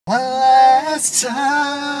one last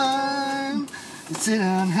time. Sit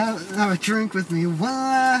down, have a drink with me one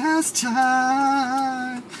last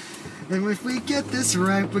time. And if we get this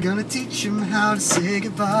right, we're gonna teach him how to say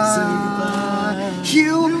goodbye. Say goodbye.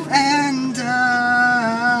 You and I.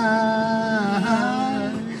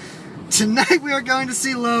 Tonight we are going to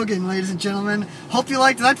see Logan, ladies and gentlemen. Hope you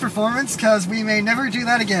liked that performance, because we may never do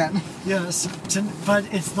that again. Yes,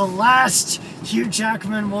 but it's the last Hugh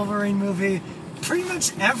Jackman Wolverine movie pretty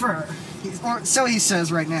much ever. Or so he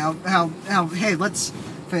says right now. Hey, let's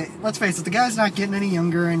face it, the guy's not getting any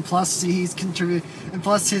younger, and plus he's contributed, and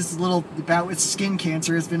plus his little bout with skin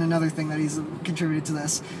cancer has been another thing that he's contributed to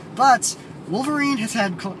this. But Wolverine has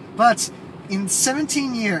had, but in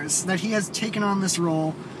 17 years that he has taken on this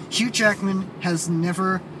role, Hugh Jackman has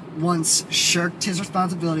never once shirked his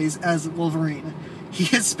responsibilities as Wolverine. He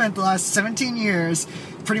has spent the last 17 years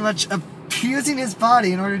pretty much abusing his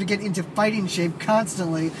body in order to get into fighting shape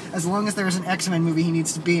constantly, as long as there is an X-Men movie he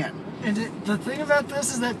needs to be in. And the thing about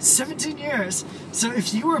this is that 17 years, so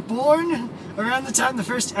if you were born around the time the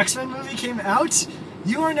first X-Men movie came out,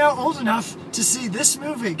 you are now old enough to see this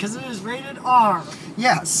movie, because it is rated R.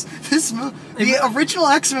 Yes, the original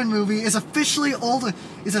X-Men movie is officially old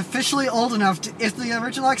enough to, if the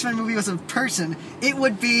original X-Men movie was a person, it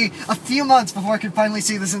would be a few months before I could finally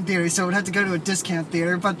see this in theater, so it would have to go to a discount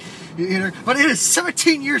theater, but it is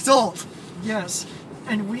 17 years old! Yes,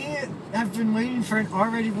 and we have been waiting for an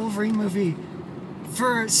R-rated Wolverine movie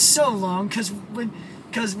for so long, because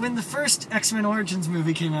when the first X-Men Origins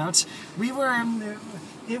movie came out,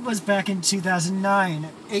 it was back in 2009,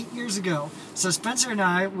 8 years ago. So Spencer and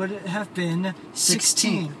I would have been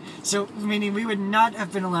 16. So, meaning we would not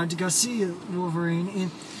have been allowed to go see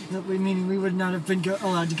Wolverine, meaning we would not have been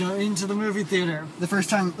allowed to go into the movie theater. The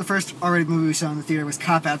first R-rated movie we saw in the theater was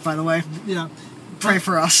Cop Out, by the way. Yeah. Pray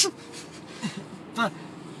for us. But,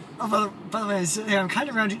 by the way, so, yeah, I'm kind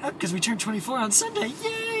of rounding up because we turned 24 on Sunday.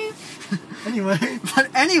 Yay! Anyway.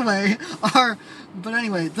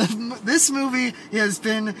 This movie has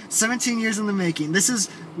been 17 years in the making. This is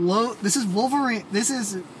Wolverine.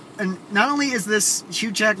 And not only is this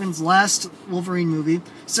Hugh Jackman's last Wolverine movie,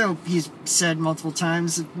 so he's said multiple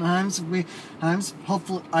times.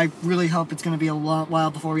 Hopefully, I really hope it's going to be a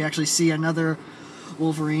while before we actually see another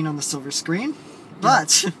Wolverine on the silver screen.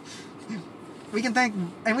 But we can thank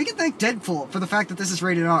Deadpool for the fact that this is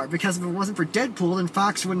rated R, because if it wasn't for Deadpool, then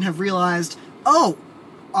Fox wouldn't have realized, oh,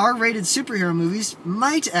 R-rated superhero movies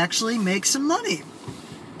might actually make some money.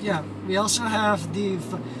 Yeah, we also have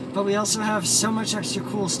so much extra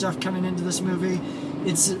cool stuff coming into this movie.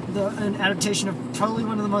 It's an adaptation of probably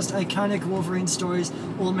one of the most iconic Wolverine stories,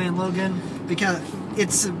 Old Man Logan. Because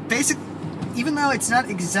it's even though it's not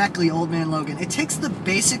exactly Old Man Logan, it takes the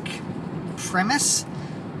basic premise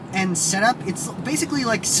and setup. It's basically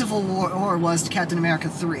like Civil War was to Captain America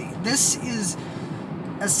 3. This is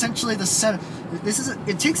essentially the setup.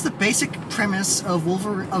 It takes the basic premise of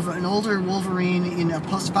an older Wolverine in a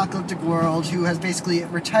post-apocalyptic world who has basically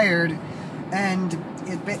retired, and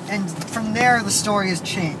from there the story has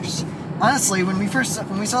changed. Honestly, when we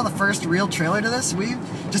saw the first real trailer to this, we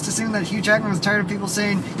just assumed that Hugh Jackman was tired of people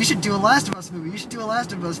saying, "You should do a Last of Us movie. You should do a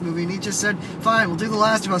Last of Us movie," and he just said, "Fine, we'll do the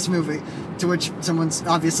Last of Us movie." To which someone's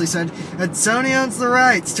obviously said, "And Sony owns the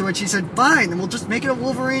rights." To which he said, "Fine, then we'll just make it a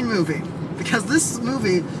Wolverine movie," because this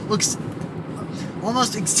movie looks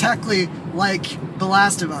almost exactly like The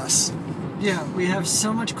Last of Us. Yeah, we have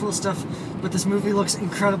so much cool stuff, but this movie looks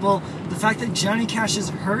incredible. The fact that Johnny Cash's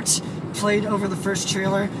Hurt played over the first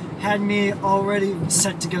trailer had me already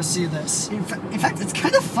set to go see this. In fact, it's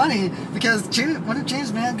kind of funny, because one of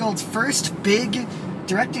James Mangold's first big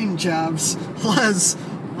directing jobs was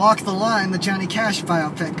Walk the Line, the Johnny Cash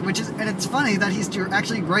biopic, and it's funny that he's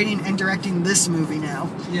actually writing and directing this movie now.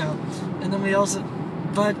 Yeah, and then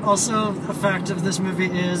but also a fact of this movie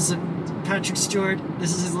is Patrick Stewart,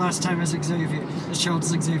 this is his last time as Xavier, as Charles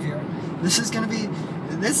Xavier. This is gonna be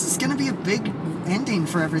a big ending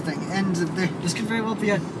for everything, and this could very well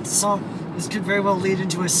be this could very well lead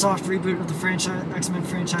into a soft reboot of the X-Men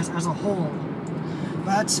franchise as a whole.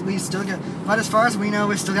 But as far as we know,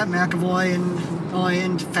 we've still got McAvoy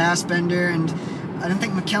and Fassbender, and I don't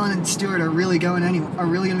think McKellen and Stewart are really going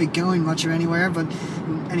to be going much or anywhere.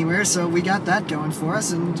 So we got that going for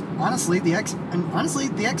us. And honestly, the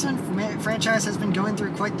X-Men franchise has been going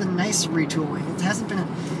through quite the nice retooling. It hasn't been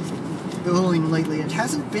retooling lately.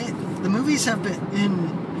 The movies have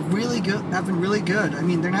been really good. I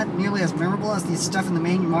mean, they're not nearly as memorable as the stuff in the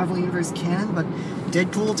main Marvel Universe canon, but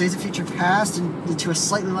Deadpool, Days of Future Past, and to a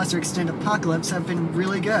slightly lesser extent Apocalypse have been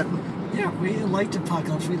really good. Yeah, we liked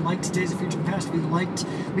Apocalypse, we liked Days of Future Past, we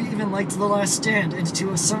even liked The Last Stand, and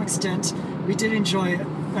to some extent, we did enjoy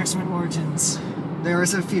X-Men Origins. There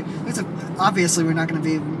was a few. Obviously, we're not going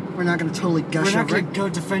to totally gush We're not over going to go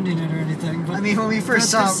defending it or anything. But I mean, when we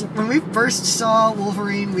first saw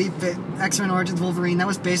Wolverine, X-Men Origins Wolverine. That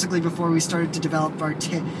was basically before we started to develop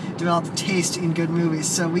taste in good movies.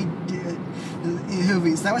 So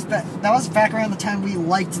movies. That was back around the time we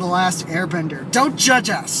liked The Last Airbender. Don't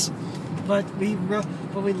judge us.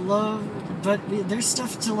 There's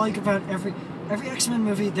stuff to like about every X-Men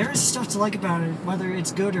movie. There is stuff to like about it, whether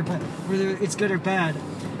it's good or bad.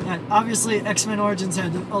 And obviously, X-Men Origins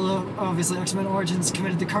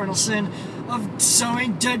committed the cardinal sin of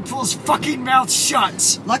sewing Deadpool's fucking mouth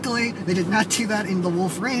shut. Luckily, they did not do that in the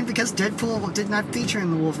Wolverine because Deadpool did not feature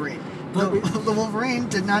in the Wolverine. The Wolverine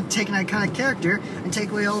did not take an iconic character and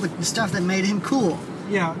take away all the stuff that made him cool.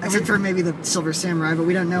 Yeah, except for maybe the Silver Samurai, but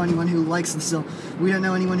we don't know anyone who likes we don't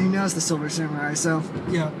know anyone who knows the Silver Samurai. So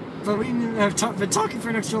yeah, but we have been talking for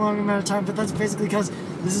an extra long amount of time. But that's basically because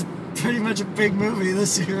this is pretty much a big movie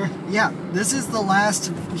this year. Yeah, this is the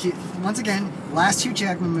last Hugh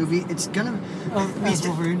Jackman movie. It's gonna as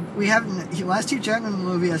Wolverine. We have last Hugh Jackman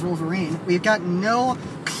movie as Wolverine. We've got no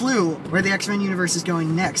clue where the X-Men universe is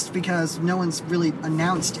going next because no one's really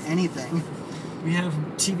announced anything. We have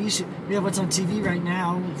we have what's on TV right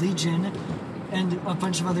now, Legion, and a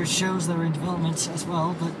bunch of other shows that are in development as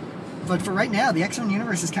well. But for right now, the X-Men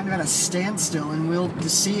universe is kind of at a standstill, and we'll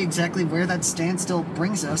see exactly where that standstill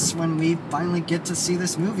brings us when we finally get to see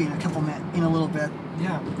this movie in a little bit.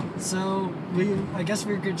 Yeah. So I guess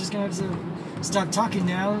we're just gonna have to stop talking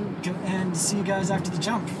now and see you guys after the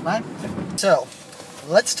jump. Right. So,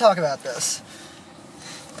 let's talk about this.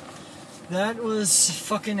 That was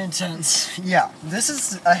fucking intense. Yeah, this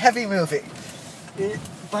is a heavy movie.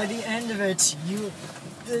 By the end of it,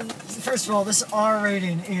 first of all, this R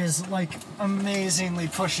rating is, like, amazingly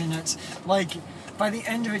pushing it. Like, by the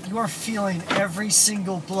end of it, you are feeling every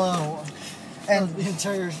single blow of the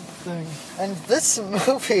entire thing. And this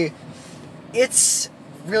movie, it's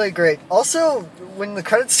really great. Also, when the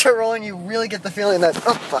credits start rolling, you really get the feeling that,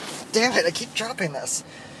 oh, fuck, damn it, I keep dropping this.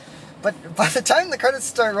 But by the time the credits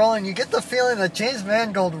start rolling, you get the feeling that James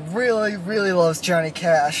Mangold really, really loves Johnny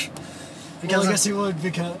Cash. Because I guess he would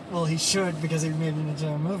he should because he made an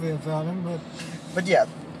entire movie about him, But yeah.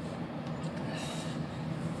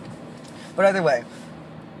 But either way,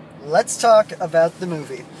 let's talk about the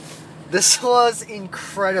movie. This was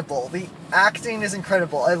incredible. The acting is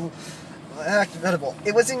incredible.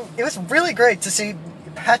 It was really great to see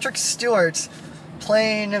Patrick Stewart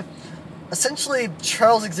playing essentially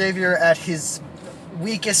Charles Xavier at his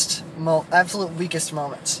absolute weakest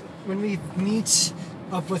moments. When we meet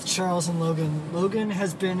up with Charles and Logan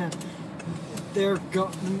has been the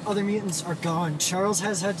other mutants are gone. Charles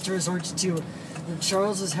has had to resort to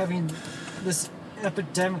Charles is having this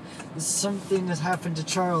epidemic. Something has happened to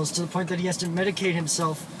Charles to the point that he has to medicate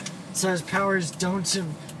himself so his powers don't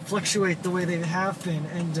fluctuate the way they have been.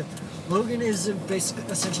 And Logan is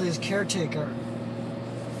essentially his caretaker.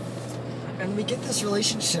 And we get this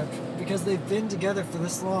relationship because they've been together for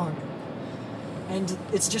this long. And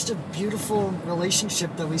it's just a beautiful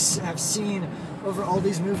relationship that we have seen over all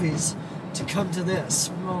these movies to come to this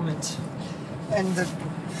moment. And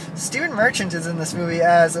Stephen Merchant is in this movie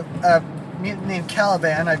as a mutant named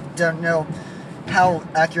Caliban. I don't know how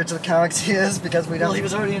accurate to the comics he is because we don't... Well, he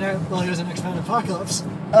was already he was in X-Men Apocalypse.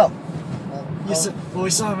 Oh. We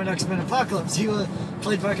saw him in X-Men Apocalypse. He was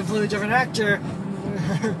played by a completely different actor.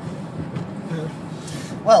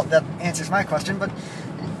 Well, that answers my question, but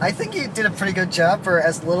I think he did a pretty good job for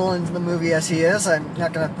as little into the movie as he is. I'm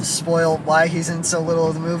not going to spoil why he's in so little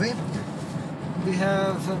of the movie. We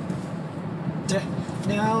have...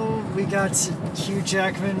 now we got Hugh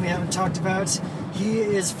Jackman we haven't talked about. He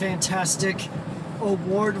is fantastic.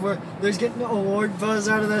 There's getting award buzz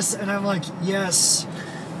out of this, and I'm like, yes.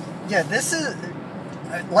 Yeah, this is...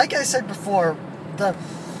 Like I said before,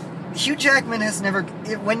 Hugh Jackman has never...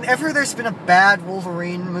 Whenever there's been a bad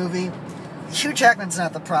Wolverine movie, Hugh Jackman's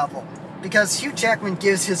not the problem. Because Hugh Jackman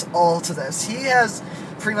gives his all to this. He has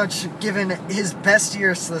pretty much given his best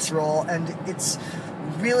years to this role, and it's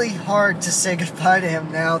really hard to say goodbye to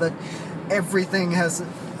him now that everything has...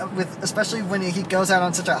 especially when he goes out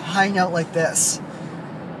on such a high note like this.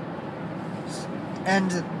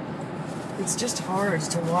 And it's just hard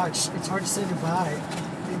to watch. It's hard to say goodbye.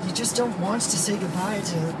 You just don't want to say goodbye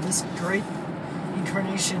to this great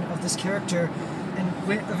incarnation of this character. And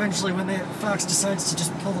eventually, when Fox decides to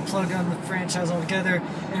just pull the plug on the franchise altogether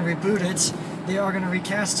and reboot it, they are going to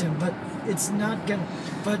recast him. But it's not gonna,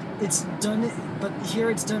 but it's done. But here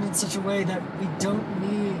it's done in such a way that we don't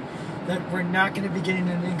need that we're not going to be getting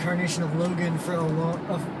an incarnation of Logan for a long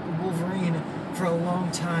of Wolverine for a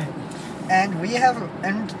long time. And we have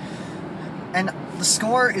and the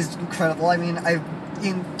score is incredible. I mean,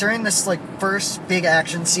 during this like first big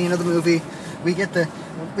action scene of the movie, we get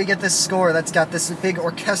this score that's got this big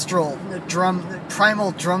orchestral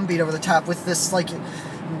primal drum beat over the top with this like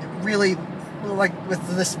really like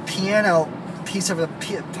with this piano piece over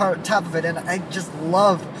the top of it, and I just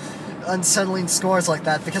love unsettling scores like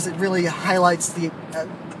that because it really highlights the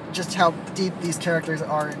just how deep these characters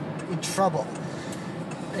are in trouble.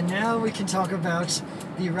 And now we can talk about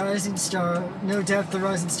the rising star, no doubt the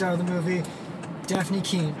rising star of the movie, Daphne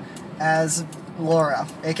Keane. As Laura,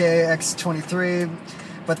 aka X-23,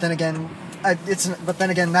 but then again,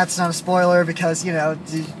 that's not a spoiler because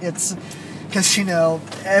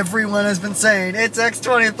everyone has been saying it's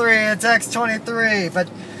X-23, it's X-23, but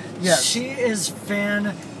yeah, she is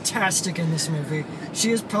fantastic in this movie.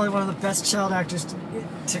 She is probably one of the best child actors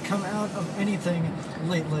to come out of anything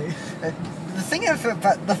lately. The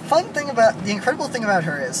incredible thing about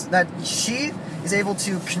her is that she is able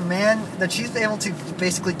to she's able to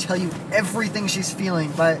basically tell you everything she's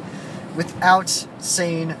feeling without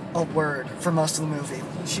saying a word for most of the movie.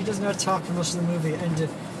 She does not talk for most of the movie, and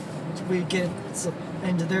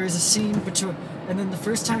there is a scene between, and then the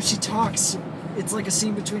first time she talks, it's like a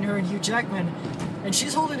scene between her and Hugh Jackman, and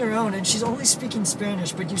she's holding her own, and she's only speaking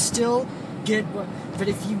Spanish, but you still get what. But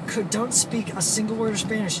if you don't speak a single word of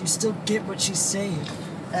Spanish, you still get what she's saying.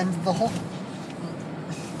 And the whole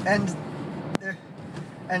and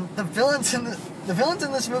the villains in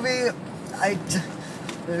this movie,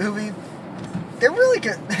 they're really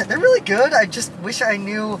good. They're really good. I just wish I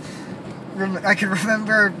could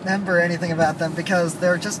remember anything about them because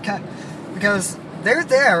they're just because they're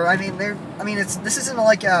there. This isn't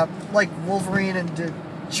like Wolverine and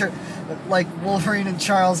Wolverine and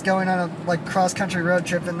Charles going on a cross country road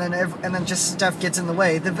trip and then just stuff gets in the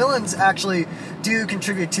way. The villains actually do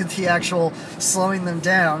contribute to the actual slowing them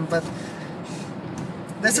down, but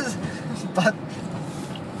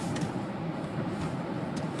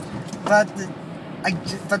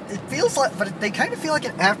they kind of feel like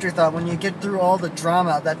an afterthought when you get through all the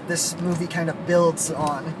drama that this movie kind of builds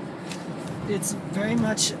on. It's very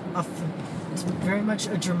much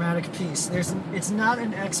a dramatic piece. It's not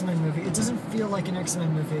an X-Men movie. It doesn't feel like an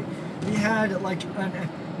X-Men movie. We had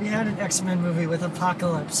an X-Men movie with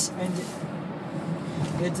Apocalypse, and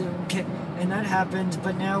that happened.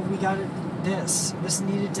 But now we got it. This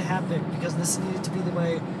needed to happen because this needed to be the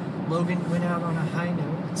way Logan went out on a high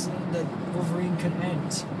note that Wolverine could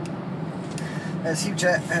end. This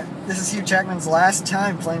is Hugh Jackman's last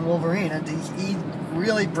time playing Wolverine, and he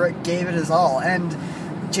really gave it his all. And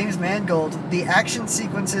James Mangold, the action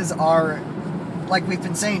sequences are, like we've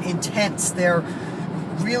been saying, intense. They're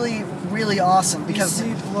really, really awesome because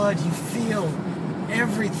you see blood, you feel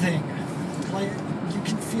everything. Like you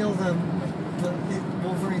can feel the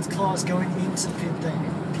Wolverine's claws going into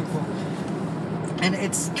people. And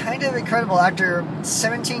it's kind of incredible after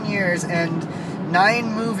 17 years and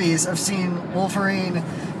 9 movies of seeing Wolverine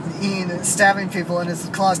stabbing people and his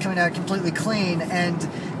claws coming out completely clean, and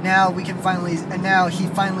now he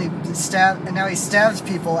stabs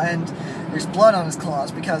people and there's blood on his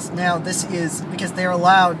claws because they're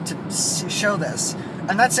allowed to show this.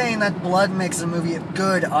 I'm not saying that blood makes a movie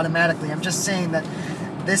good automatically. I'm just saying that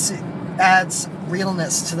this adds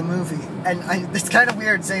realness to the movie, and it's kind of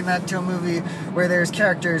weird saying that to a movie where there's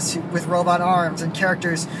characters with robot arms and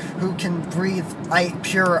characters who can breathe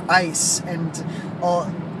pure ice and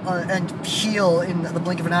heal in the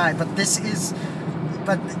blink of an eye. But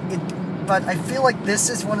I feel like this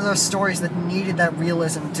is one of those stories that needed that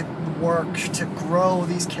realism to work to grow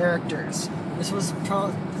these characters.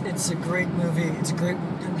 It's a great movie. It's a great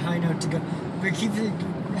high note to go. We keep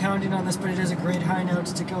hounding on this, but it is a great high note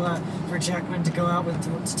to go out for Jackman to go out with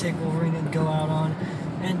to take Wolverine and go out on,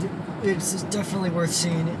 and it's definitely worth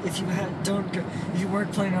seeing. If you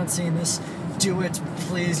weren't planning on seeing this, do it,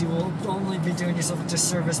 please. You will only be doing yourself a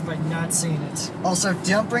disservice by not seeing it. Also,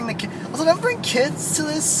 don't bring kids to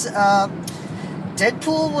this.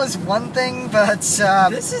 Deadpool was one thing, but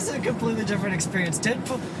this is a completely different experience.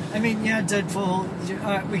 Deadpool.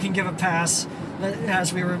 We can give a pass.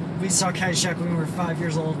 As we saw Caddyshack when we were 5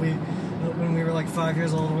 years old. When we were like 5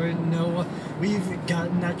 years old, we've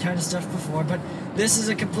gotten that kind of stuff before. But this is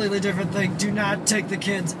a completely different thing. Do not take the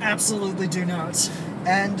kids. Absolutely do not.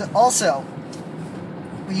 And also,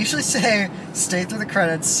 we usually say stay through the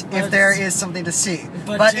credits if there is something to see.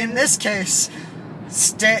 But in this case,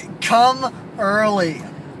 come early.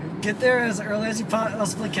 get there as early as you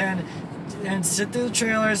possibly can and sit through the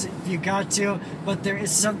trailers if you got to, but there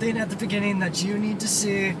is something at the beginning that you need to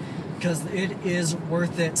see because it is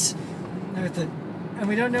worth it. And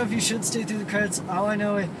we don't know if you should stay through the credits. All I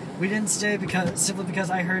know, we didn't stay simply because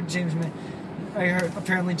I heard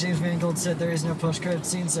apparently James Mangold said there is no post-credit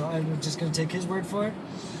scene, so I'm just going to take his word for it.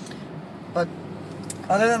 But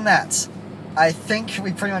other than that, I think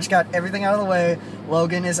we pretty much got everything out of the way.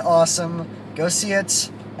 Logan is awesome. Go see it.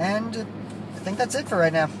 And I think that's it for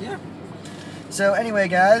right now. Yeah. So anyway,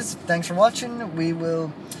 guys, thanks for watching. We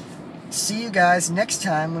will see you guys next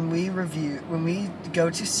time when we go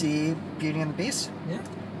to see Beauty and the Beast. Yeah.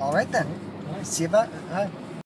 All right then. Nice. See you about.